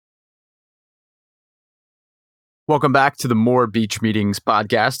Welcome back to the More Beach Meetings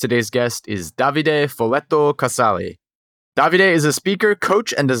podcast. Today's guest is Davide Folletto Casale. Davide is a speaker,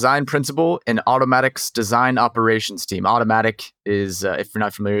 coach, and design principal in Automattic's design operations team. Automattic is, if you're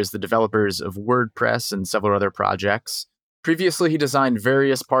not familiar, is the developers of WordPress and several other projects. Previously, he designed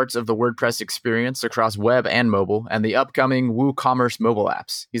various parts of the WordPress experience across web and mobile, and the upcoming WooCommerce mobile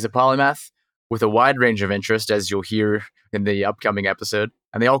apps. He's a polymath with a wide range of interest, as you'll hear in the upcoming episode,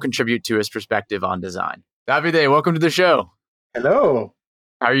 and they all contribute to his perspective on design. Davide, welcome to the show. Hello.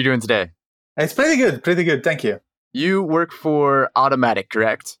 How are you doing today? It's pretty good. Thank you. You work for Automattic,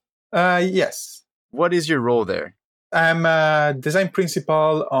 correct? Yes. What is your role there? I'm a design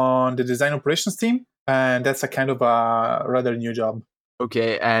principal on the design operations team, and that's a kind of a rather new job.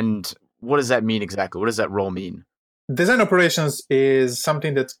 Okay, and what does that mean exactly? What does that role mean? Design operations is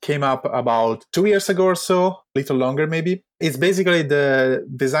something that came up about 2 years ago or so, a little longer maybe. It's basically the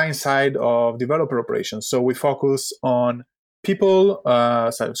design side of developer operations. So we focus on people,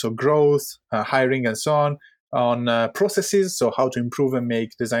 so growth, hiring, and so on processes, so how to improve and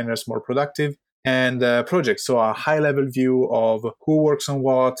make designers more productive, and projects, so a high-level view of who works on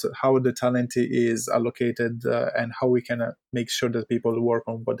what, how the talent is allocated, and how we can make sure that people work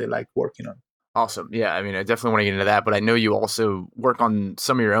on what they like working on. Awesome. Yeah, I mean, I definitely want to get into that, but I know you also work on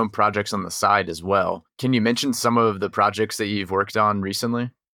some of your own projects on the side as well. Can you mention some of the projects that you've worked on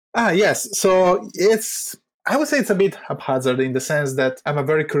recently? Yes. So I would say it's a bit haphazard in the sense that I'm a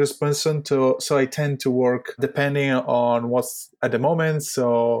very curious person, so I tend to work depending on what's at the moment.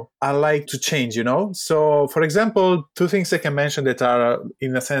 So I like to change, So for example, two things I can mention that are,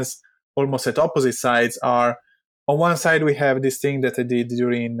 in a sense, almost at opposite sides are, on one side, we have this thing that I did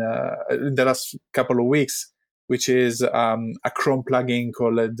during the last couple of weeks, which is a Chrome plugin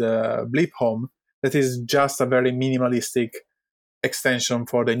called Blip Home, that is just a very minimalistic extension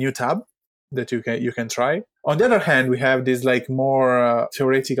for the new tab that you can try. On the other hand, we have these like more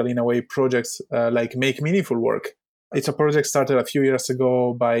theoretical in a way projects like Make Meaningful Work. It's a project started a few years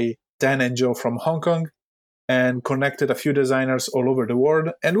ago by Dan and Joe from Hong Kong and connected a few designers all over the world.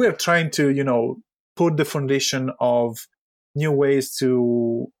 And we're trying to, put the foundation of new ways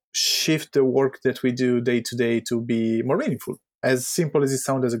to shift the work that we do day to day to be more meaningful. As simple as it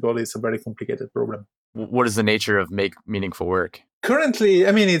sounds as a goal, it's a very complicated problem. What is the nature of Make Meaningful Work? Currently,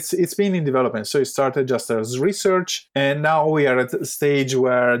 I mean, it's been in development. So it started just as research. And now we are at a stage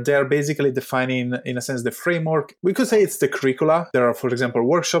where they're basically defining, in a sense, the framework. We could say it's the curricula. There are, for example,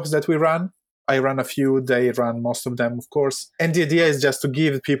 workshops that we run. I run a few, they run most of them, of course. And the idea is just to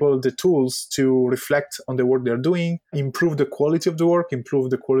give people the tools to reflect on the work they're doing, improve the quality of the work,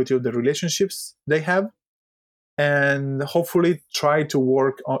 improve the quality of the relationships they have, and hopefully try to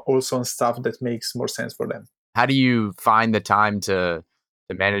work also on stuff that makes more sense for them. How do you find the time to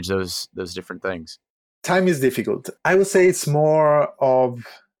manage those different things? Time is difficult. I would say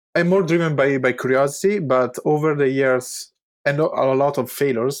I'm more driven by curiosity, but over the years, and a lot of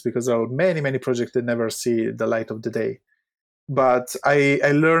failures, because there are many, many projects that never see the light of the day. But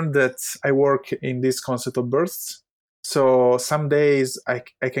I learned that I work in this concept of bursts. So some days I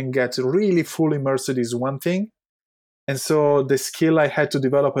can get really fully immersed in one thing. And so the skill I had to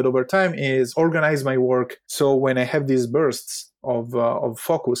develop it over time is organize my work. So when I have these bursts of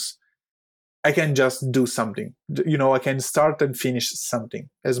focus, I can just do something. I can start and finish something,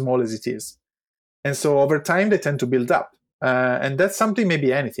 as small as it is. And so over time, they tend to build up. And that's something,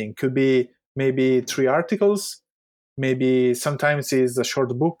 maybe anything. Could be maybe 3 articles. Maybe sometimes is a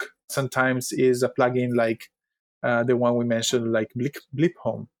short book. Sometimes is a plugin like the one we mentioned, like Blip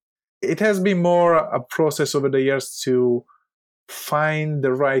Home. It has been more a process over the years to find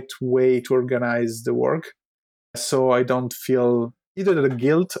the right way to organize the work, so I don't feel either the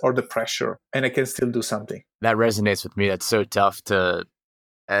guilt or the pressure, and I can still do something. That resonates with me. That's so tough to,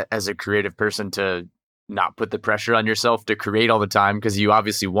 as a creative person, to not put the pressure on yourself to create all the time, because you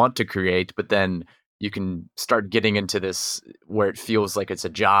obviously want to create, but then you can start getting into this where it feels like it's a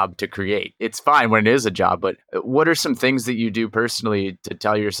job to create. It's fine when it is a job, but what are some things that you do personally to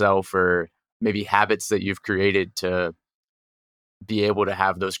tell yourself, or maybe habits that you've created to be able to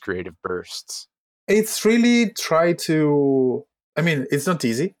have those creative bursts? It's really it's not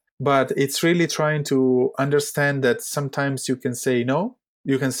easy, but it's really trying to understand that sometimes you can say no.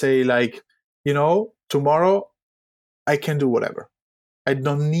 You can say like, tomorrow I can do whatever. I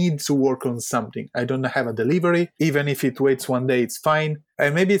don't need to work on something. I don't have a delivery. Even if it waits one day, it's fine.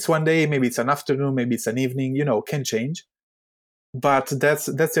 And maybe it's one day, maybe it's an afternoon, maybe it's an evening, can change. But that's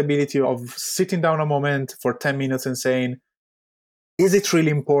the ability of sitting down a moment for 10 minutes and saying, is it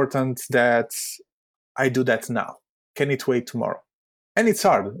really important that I do that now? Can it wait tomorrow? And it's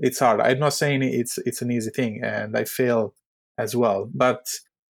hard. It's hard. I'm not saying it's an easy thing, and I fail as well. But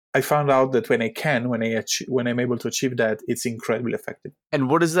I found out that when I'm able to achieve that, it's incredibly effective. And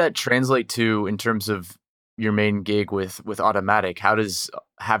what does that translate to in terms of your main gig with Automattic? How does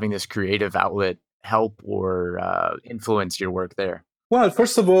having this creative outlet help or influence your work there? Well,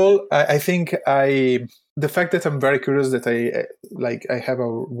 first of all, I think the fact that I'm very curious, that I have a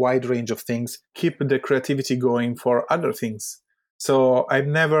wide range of things, keep the creativity going for other things. So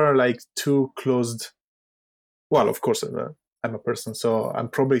I'm never like too closed. Well, of course, I'm a person, so I'm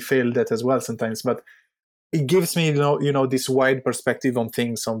probably failed that as well sometimes. But it gives me, this wide perspective on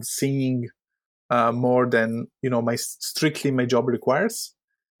things, on seeing more than strictly my job requires,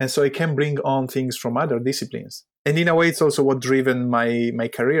 and so I can bring on things from other disciplines. And in a way, it's also what driven my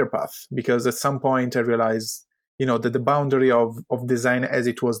career path, because at some point I realized that the boundary of design as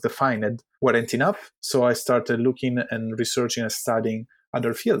it was defined weren't enough. So I started looking and researching and studying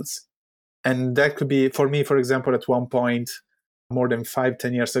other fields. And that could be, for me, for example, at one point more than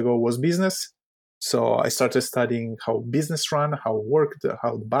 5-10 years ago, was business. So I started studying how business run, how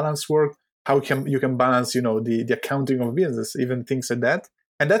the balance work, how you can balance, the accounting of business, even things like that.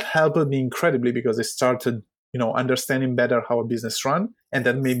 And that helped me incredibly, because I started, understanding better how a business run, and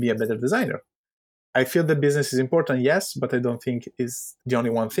that made me a better designer. I feel that business is important, yes, but I don't think it's the only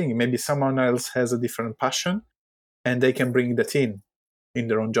one thing. Maybe someone else has a different passion, and they can bring that in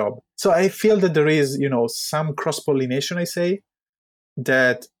their own job. So I feel that there is, some cross-pollination, I say,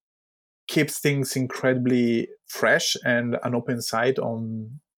 that keeps things incredibly fresh and an open sight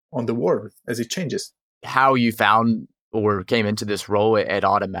on the world as it changes. How you found or came into this role at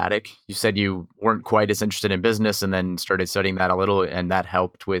Automattic? You said you weren't quite as interested in business and then started studying that a little, and that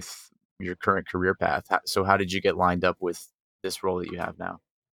helped with your current career path. So how did you get lined up with this role that you have now?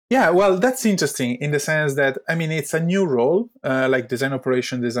 Yeah, well, that's interesting in the sense that, I mean, it's a new role, like design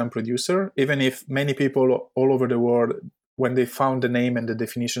operation, design producer, even if many people all over the world, when they found the name and the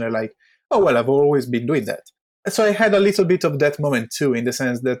definition, are like, oh, well, I've always been doing that. So I had a little bit of that moment too, in the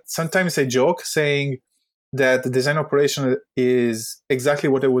sense that sometimes I joke saying that the design operation is exactly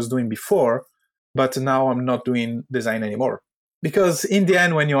what I was doing before, but now I'm not doing design anymore. Because in the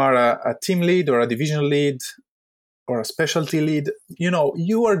end, when you are a team lead or a division lead or a specialty lead,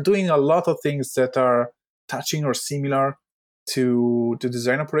 you are doing a lot of things that are touching or similar to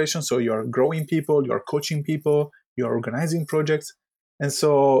design operations. So you're growing people, you're coaching people, you're organizing projects. And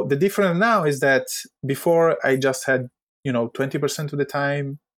so the difference now is that before I just had, 20% of the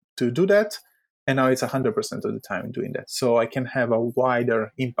time to do that. And now it's 100% of the time doing that. So I can have a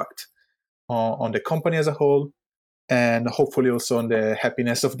wider impact on the company as a whole, and hopefully also on the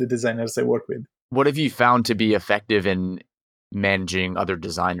happiness of the designers I work with. What have you found to be effective in managing other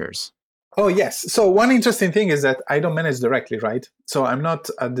designers? Oh, yes. So one interesting thing is that I don't manage directly, right? So I'm not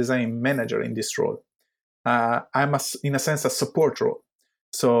a design manager in this role. I'm, in a sense, a support role.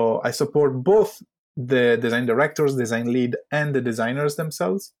 So I support both the design directors, design lead, and the designers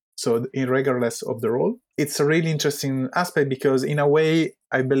themselves. So regardless of the role. It's a really interesting aspect, because in a way,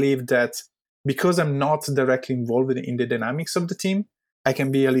 I believe that because I'm not directly involved in the dynamics of the team, I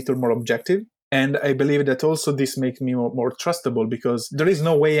can be a little more objective. And I believe that also this makes me more trustable, because there is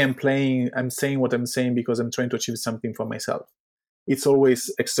no way I'm saying what I'm saying because I'm trying to achieve something for myself. It's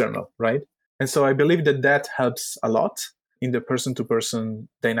always external, right? And so I believe that helps a lot in the person-to-person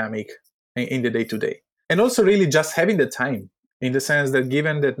dynamic in the day-to-day. And also really just having the time, in the sense that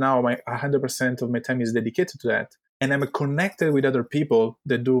given that now my 100% of my time is dedicated to that, and I'm connected with other people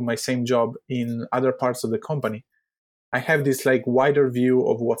that do my same job in other parts of the company, I have this like wider view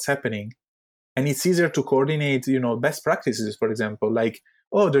of what's happening, and it's easier to coordinate, best practices. For example, like,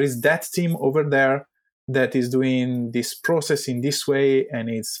 oh, there is that team over there that is doing this process in this way, and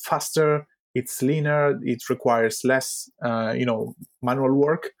it's faster, it's leaner, it requires less manual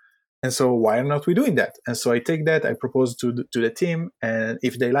work, and so why are not we doing that? And so I take that, I propose to the team, and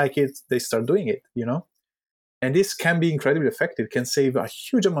if they like it, they start doing it. And this can be incredibly effective, can save a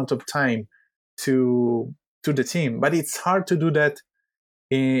huge amount of time to the team. But it's hard to do that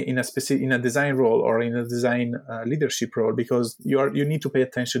in a design role or in a design leadership role, because you need to pay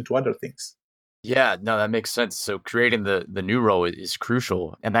attention to other things. Yeah, no, that makes sense. So creating the new role is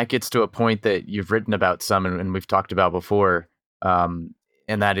crucial, and that gets to a point that you've written about some, and we've talked about before,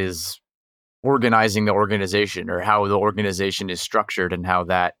 and that is organizing the organization, or how the organization is structured and how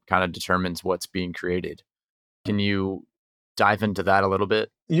that kind of determines what's being created. Can you dive into that a little bit?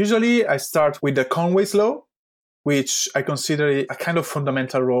 Usually I start with the Conway's law, which I consider a kind of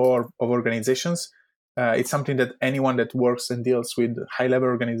fundamental role of organizations. It's something that anyone that works and deals with high-level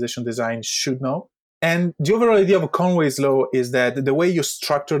organization design should know. And the overall idea of Conway's law is that the way you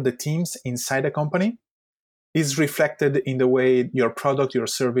structure the teams inside a company is reflected in the way your product, your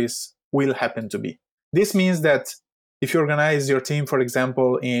service will happen to be. This means that if you organize your team, for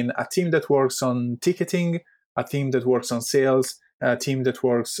example, in a team that works on ticketing, a team that works on sales, a team that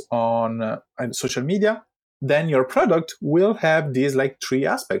works on social media, then your product will have these like three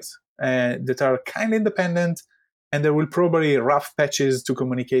aspects that are kind of independent, and there will probably rough patches to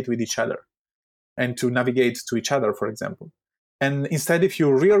communicate with each other and to navigate to each other, for example. And instead, if you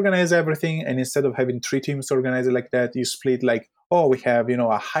reorganize everything, and instead of having three teams organized like that, you split like, oh, we have,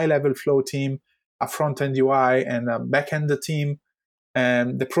 a high-level flow team, a front-end UI, and a back-end team.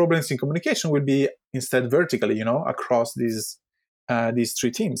 And the problems in communication will be instead vertically, across these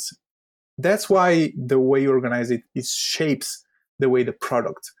three teams. That's why the way you organize it shapes the way the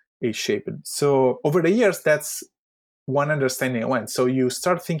product is shaped. So over the years, that's one understanding went. So you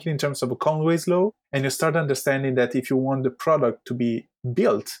start thinking in terms of a Conway's law, and you start understanding that if you want the product to be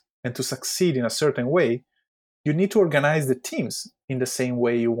built and to succeed in a certain way, you need to organize the teams in the same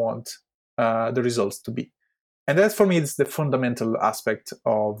way you want the results to be. And that, for me, is the fundamental aspect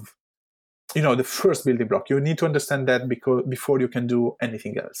of, the first building block. You need to understand that before you can do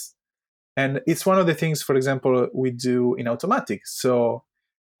anything else. And it's one of the things, for example, we do in Automattic. So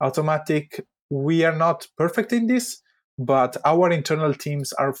Automattic, we are not perfect in this, but our internal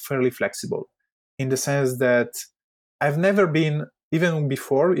teams are fairly flexible in the sense that I've never been, even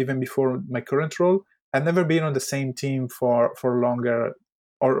before my current role, I've never been on the same team for longer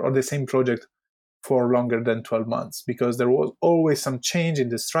or the same project for longer than 12 months, because there was always some change in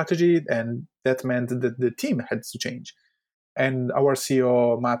the strategy, and that meant that the team had to change. And our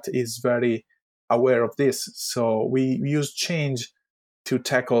CEO, Matt, is very aware of this. So we use change to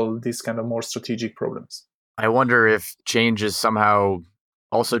tackle these kind of more strategic problems. I wonder if change is somehow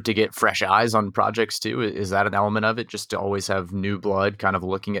also to get fresh eyes on projects too. Is that an element of it, just to always have new blood kind of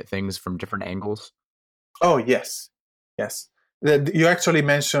looking at things from different angles? Oh, yes. Yes. You actually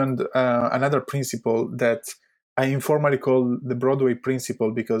mentioned another principle that I informally call the Broadway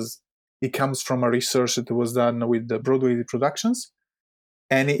principle, because it comes from a research that was done with the Broadway productions.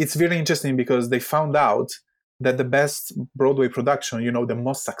 And it's very interesting because they found out that the best Broadway production, the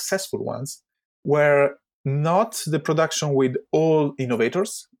most successful ones, were not the production with all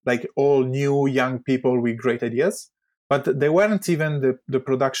innovators, like all new young people with great ideas, but they weren't even the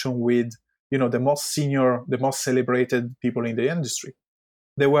production with, the most senior, the most celebrated people in the industry.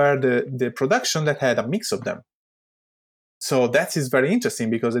 They were the production that had a mix of them. So that is very interesting,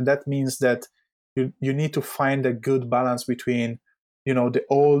 because that means that you need to find a good balance between, the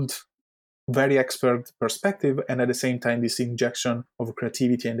old, very expert perspective, and at the same time this injection of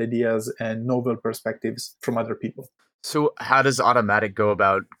creativity and ideas and novel perspectives from other people. So how does Automattic go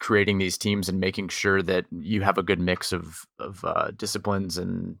about creating these teams and making sure that you have a good mix of disciplines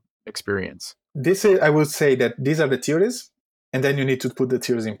and experience? I would say that these are the theories, and then you need to put the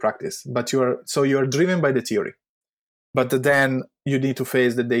theories in practice. But you are driven by the theory, but then you need to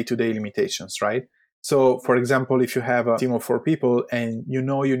face the day-to-day limitations, right? So, for example, if you have a team of 4 people and you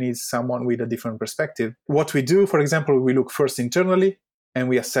need someone with a different perspective, what we do, for example, we look first internally and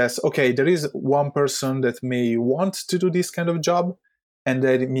we assess, okay, there is one person that may want to do this kind of job and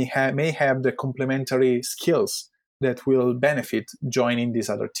that may have the complementary skills that will benefit joining this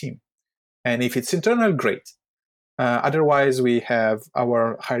other team. And if it's internal, great. Otherwise, we have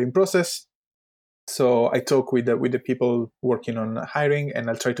our hiring process. So I talk with the people working on hiring, and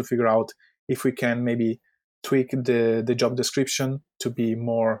I'll try to figure out if we can maybe tweak the job description to be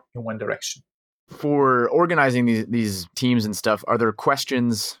more in one direction. For organizing these teams and stuff, are there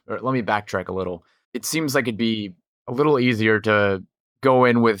questions, or let me backtrack a little. It seems like it'd be a little easier to go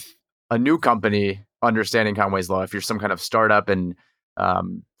in with a new company understanding Conway's Law if you're some kind of startup and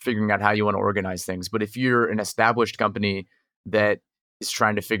figuring out how you want to organize things. But if you're an established company that is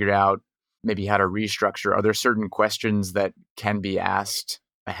trying to figure out maybe how to restructure, are there certain questions that can be asked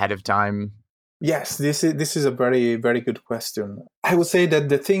ahead of time? Yes, this is a very, very good question. I would say that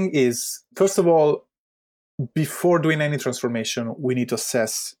the thing is, first of all, before doing any transformation, we need to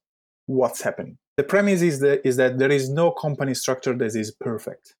assess what's happening. The premise is that there is no company structure that is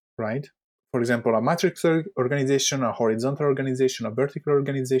perfect, right? For example, a matrix organization, a horizontal organization, a vertical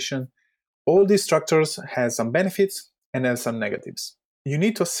organization, all these structures have some benefits and have some negatives. You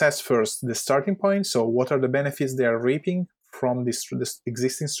need to assess first the starting point. So what are the benefits they are reaping from this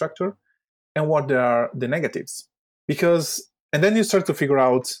existing structure, and what are the negatives? And then you start to figure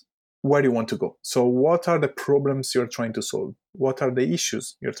out where you want to go. So what are the problems you're trying to solve? What are the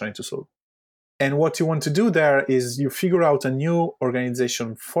issues you're trying to solve? And what you want to do there is you figure out a new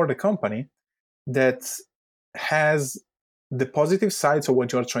organization for the company that has the positive sides of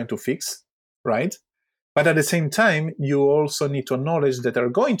what you're trying to fix, right? But at the same time, you also need to acknowledge that there are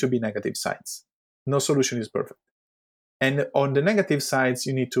going to be negative sides. No solution is perfect. And on the negative sides,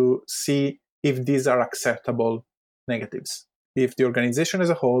 you need to see if these are acceptable negatives. If the organization as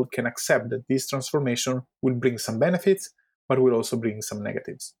a whole can accept that this transformation will bring some benefits, but will also bring some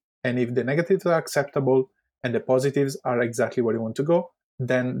negatives. And if the negatives are acceptable and the positives are exactly where you want to go,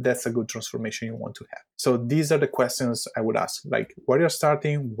 then that's a good transformation you want to have. So these are the questions I would ask, like where you're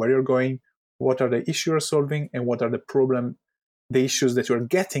starting, where you're going, what are the issues you're solving, and what are the issues that you're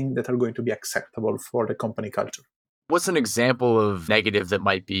getting that are going to be acceptable for the company culture. What's an example of negative that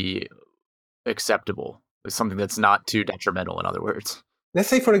might be acceptable? Something that's not too detrimental, in other words. Let's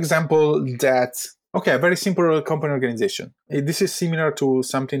say, for example, that, okay, a very simple company organization. This is similar to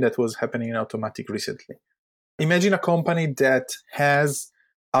something that was happening in Automattic recently. Imagine a company that has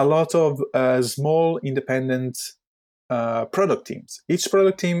a lot of small independent product teams. Each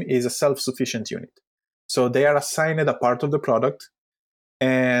product team is a self-sufficient unit. So they are assigned a part of the product,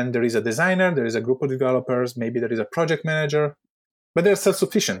 and there is a designer, there is a group of developers, maybe there is a project manager, but they're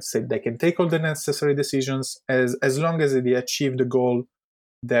self-sufficient. So they can take all the necessary decisions as long as they achieve the goal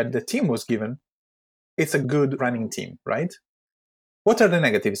that the team was given. It's a good running team, right? What are the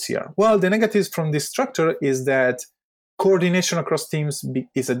negatives here? Well, the negatives from this structure is that coordination across teams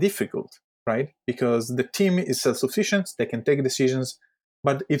is a difficult, right? Because the team is self-sufficient, they can take decisions,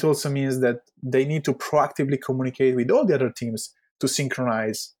 but it also means that they need to proactively communicate with all the other teams to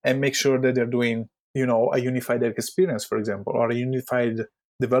synchronize and make sure that they're doing, a unified experience, for example, or a unified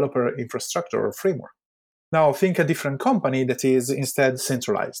developer infrastructure or framework. Now, think a different company that is instead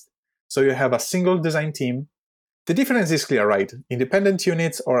centralized. So you have a single design team. The difference is clear, right? Independent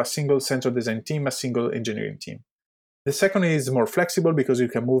units or a single central design team, a single engineering team. The second is more flexible because you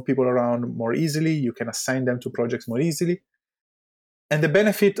can move people around more easily. You can assign them to projects more easily. And the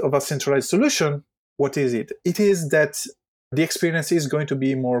benefit of a centralized solution, what is it? It is that the experience is going to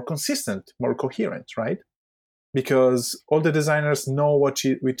be more consistent, more coherent, right? Because all the designers know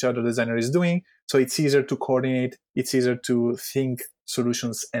which other designer is doing. So it's easier to coordinate. It's easier to think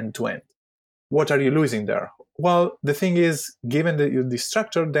solutions end to end. What are you losing there? Well, the thing is, given the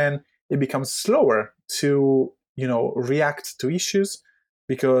structure, then it becomes slower to react to issues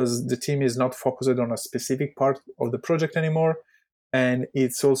because the team is not focused on a specific part of the project anymore. And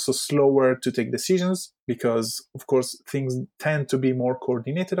it's also slower to take decisions because, of course, things tend to be more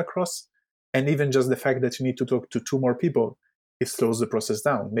coordinated across. And even just the fact that you need to talk to two more people, it slows the process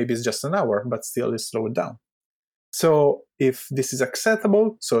down. Maybe it's just an hour, but still it's slowed down. So if this is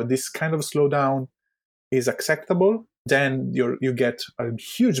acceptable, so this kind of slowdown is acceptable, then you get a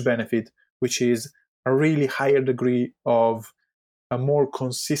huge benefit, which is a really higher degree of a more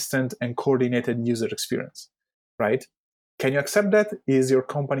consistent and coordinated user experience, right? Can you accept that? Is your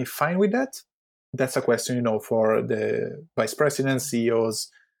company fine with that? That's a question, for the vice presidents,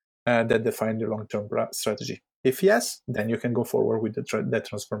 CEOs that define the long-term strategy. If yes, then you can go forward with that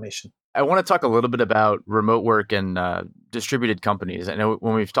transformation. I want to talk a little bit about remote work and distributed companies. I know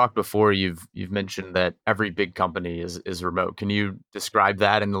when we've talked before, you've mentioned that every big company is remote. Can you describe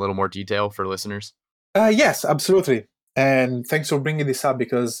that in a little more detail for listeners? Yes, absolutely. And thanks for bringing this up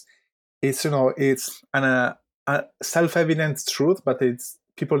because it's a self-evident truth, but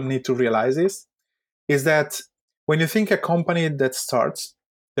people need to realize this, is that when you think a company that starts,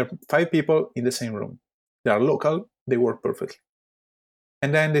 there are 5 people in the same room. They are local, they work perfectly.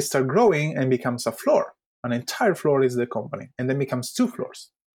 And then they start growing and becomes a floor. An entire floor is the company. And then becomes 2 floors.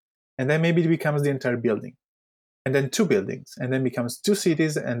 And then maybe it becomes the entire building. And then 2 buildings. And then becomes 2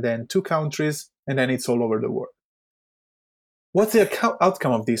 cities and then 2 countries. And then it's all over the world. What's the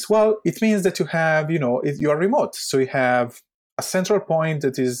outcome of this? Well, it means that you have, you are remote. So you have a central point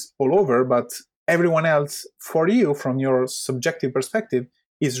that is all over, but everyone else for you, from your subjective perspective,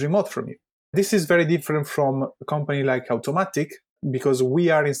 is remote from you. This is very different from a company like Automattic because we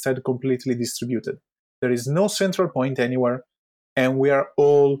are instead completely distributed. There is no central point anywhere, and we are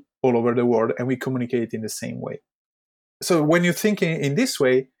all over the world, and we communicate in the same way. So when you think in this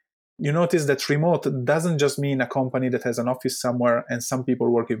way, you notice that remote doesn't just mean a company that has an office somewhere and some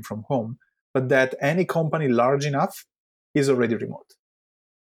people working from home, but that any company large enough is already remote.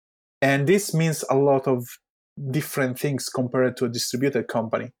 And this means a lot of different things compared to a distributed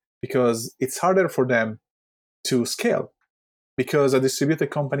company because it's harder for them to scale because a distributed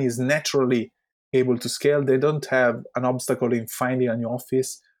company is naturally able to scale. They don't have an obstacle in finding a new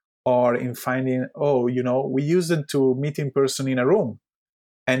office or in finding, we use it to meet in person in a room.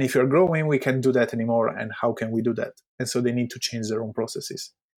 And if you're growing, we can't do that anymore. And how can we do that? And so they need to change their own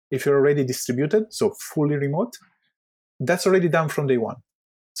processes. If you're already distributed, so fully remote, that's already done from day one.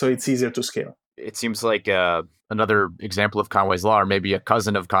 So it's easier to scale. It seems like another example of Conway's Law, or maybe a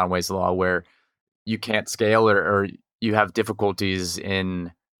cousin of Conway's Law, where you can't scale or you have difficulties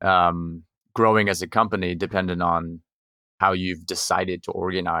in growing as a company dependent on how you've decided to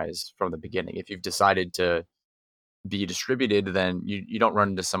organize from the beginning. If you've decided to be distributed, then you don't run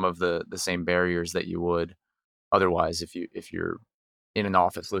into some of the same barriers that you would otherwise if you're in an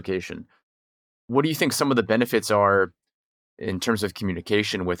office location. What do you think some of the benefits are in terms of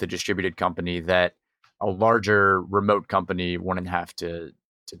communication with a distributed company that a larger remote company wouldn't have to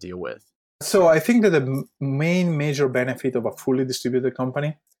deal with? So I think that the main major benefit of a fully distributed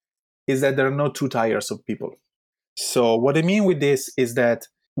company is that there are no two tiers of people. So what I mean with this is that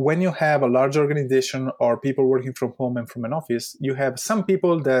when you have a large organization or people working from home and from an office, you have some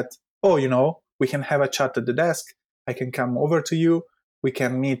people that, we can have a chat at the desk. I can come over to you. We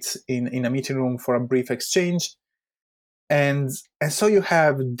can meet in a meeting room for a brief exchange. And so you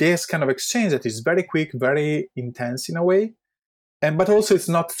have this kind of exchange that is very quick, very intense in a way. But also it's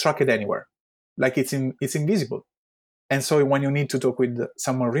not tracked anywhere. Like it's invisible. And so when you need to talk with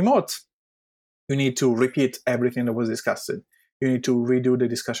someone remote, you need to repeat everything that was discussed. You need to redo the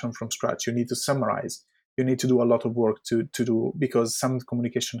discussion from scratch. You need to summarize. You need to do a lot of work to do, because some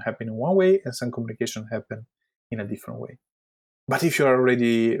communication happen in one way and some communication happen in a different way. But if you're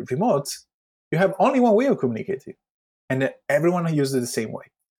already remote, you have only one way of communicating, and everyone uses it the same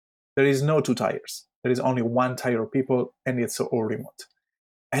way. There is no two tiers. There is only one tier of people, and it's all remote.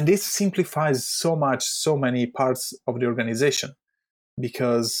 And this simplifies so many parts of the organization,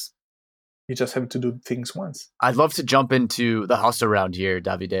 because you just have to do things once. I'd love to jump into the hustle round here,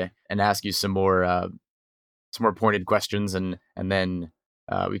 Davide, and ask you some more pointed questions, and then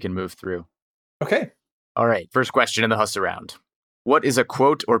we can move through. Okay. All right. First question in the hustle round. What is a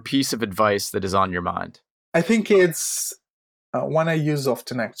quote or piece of advice that is on your mind? I think it's one I use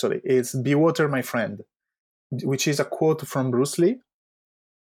often, actually. It's "Be water, my friend," which is a quote from Bruce Lee.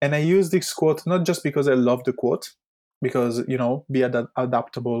 And I use this quote not just because I love the quote, because, be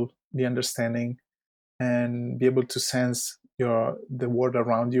adaptable, be understanding, and be able to sense the world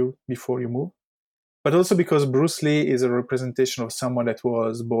around you before you move. But also because Bruce Lee is a representation of someone that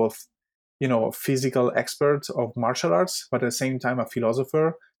was both, a physical expert of martial arts, but at the same time a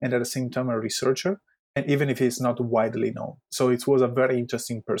philosopher, and at the same time a researcher, and even if he's not widely known. So it was a very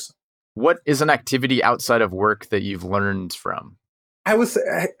interesting person. What is an activity outside of work that you've learned from?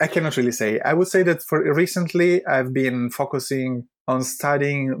 I cannot really say. I would say that for recently, I've been focusing on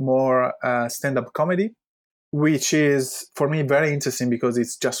studying more stand-up comedy, which is for me very interesting because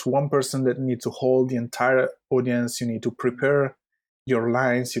it's just one person that needs to hold the entire audience. You need to prepare your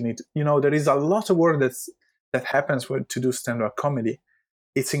lines. There is a lot of work that happens to do stand-up comedy.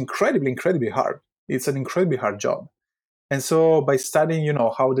 It's incredibly hard. It's an incredibly hard job. And so by studying,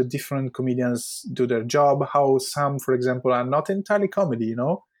 how the different comedians do their job, how some, for example, are not entirely comedy,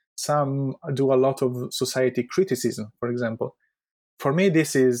 some do a lot of society criticism, for example. For me,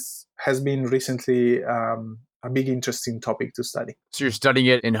 this has been recently a big interesting topic to study. So you're studying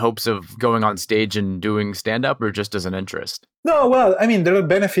it in hopes of going on stage and doing stand-up, or just as an interest? No, well, I mean, there are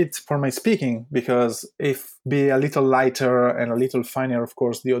benefits for my speaking, because if be a little lighter and a little funnier, of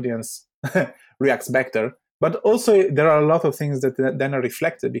course, the audience reacts better. But also, there are a lot of things that then are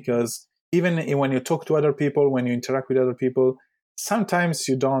reflected, because even when you talk to other people, when you interact with other people, sometimes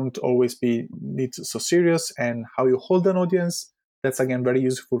you don't always need so serious, and how you hold an audience, that's again very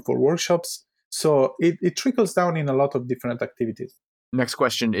useful for workshops. So it trickles down in a lot of different activities. Next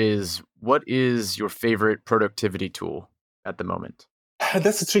question is, what is your favorite productivity tool at the moment?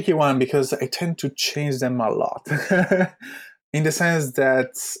 That's a tricky one, because I tend to change them a lot. In the sense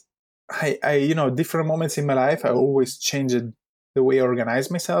that I different moments in my life, I always changed the way I organize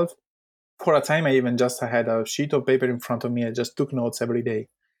myself. For a time, I had a sheet of paper in front of me. I just took notes every day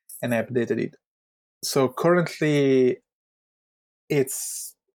and I updated it. So currently,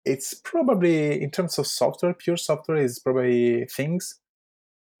 it's probably, in terms of software, pure software, is probably Things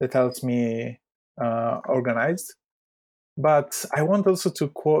that helps me organized. But I want also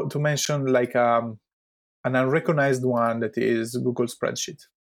to mention like an unrecognized one, that is Google Spreadsheet.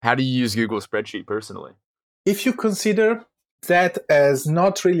 How do you use Google Spreadsheet personally? If you consider that as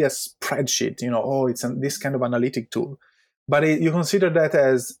not really a spreadsheet, it's this kind of analytic tool, but you consider that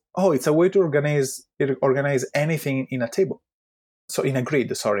as, it's a way to organize anything in a table. So in a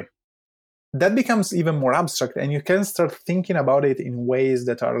grid, sorry. That becomes even more abstract, and you can start thinking about it in ways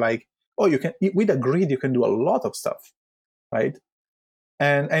that are like, with a grid, you can do a lot of stuff, right?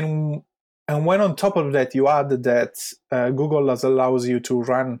 And And when on top of that, you add that Google allows you to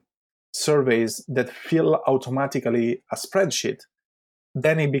run surveys that fill automatically a spreadsheet,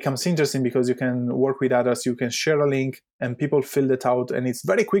 then it becomes interesting because you can work with others, you can share a link and people fill it out, and it's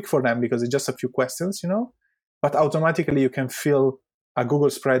very quick for them because it's just a few questions, but automatically you can fill a Google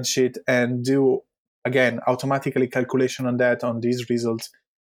spreadsheet and do, again, automatically calculation on these results,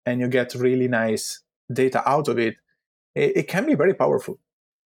 and you get really nice data out of it. It can be very powerful.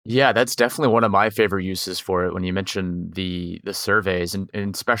 Yeah, that's definitely one of my favorite uses for it when you mentioned the surveys, and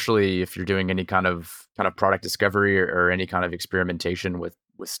especially if you're doing any kind of product discovery or any kind of experimentation with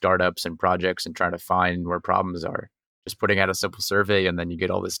startups and projects and trying to find where problems are. Just putting out a simple survey and then you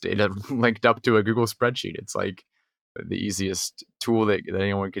get all this data linked up to a Google spreadsheet. It's like the easiest tool that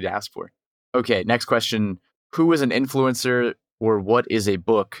anyone could ask for. Okay, next question. Who is an influencer or what is a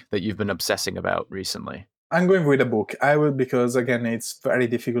book that you've been obsessing about recently? I'm going with a book. I will, because again, it's very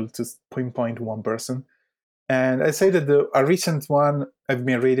difficult to pinpoint one person. And I say that a recent one I've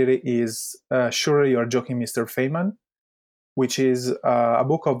been reading is Surely You're Joking, Mr. Feynman, which is a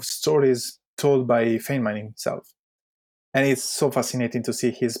book of stories told by Feynman himself. And it's so fascinating to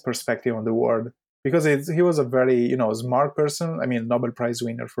see his perspective on the world, because he was a very smart person. I mean, Nobel Prize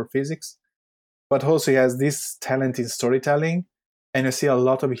winner for physics, but also he has this talent in storytelling, and you see a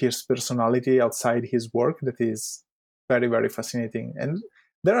lot of his personality outside his work that is very, very fascinating. And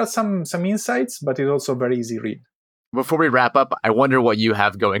there are some insights, but it's also a very easy read. Before we wrap up, I wonder what you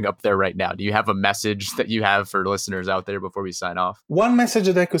have going up there right now. Do you have a message that you have for listeners out there before we sign off? One message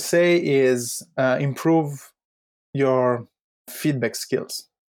that I could say is improve your feedback skills.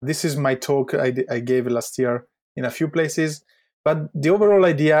 This is my talk I gave last year in a few places, but the overall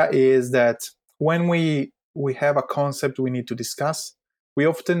idea is that when we have a concept we need to discuss, we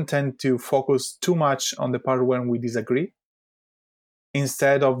often tend to focus too much on the part when we disagree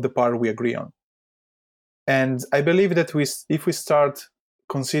instead of the part we agree on. And I believe that if we start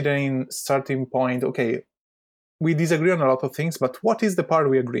considering starting point, okay, we disagree on a lot of things, but what is the part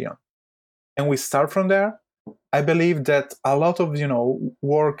we agree on? And we start from there. I believe that a lot of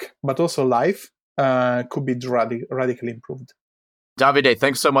work, but also life, could be radically improved. Davide,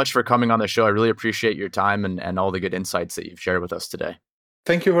 thanks so much for coming on the show. I really appreciate your time and all the good insights that you've shared with us today.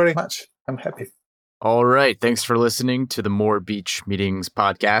 Thank you very much. I'm happy. All right. Thanks for listening to the More Beach Meetings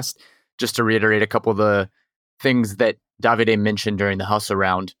podcast. Just to reiterate a couple of the things that Davide mentioned during the hustle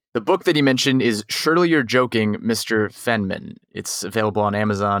round. The book that he mentioned is Surely You're Joking, Mr. Feynman. It's available on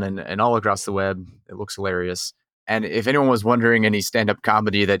Amazon and all across the web. It looks hilarious. And if anyone was wondering any stand-up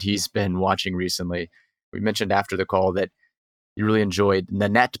comedy that he's been watching recently, we mentioned after the call that you really enjoyed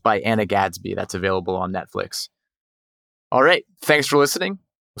Nanette by Anna Gadsby. That's available on Netflix. All right. Thanks for listening.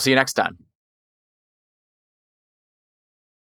 We'll see you next time.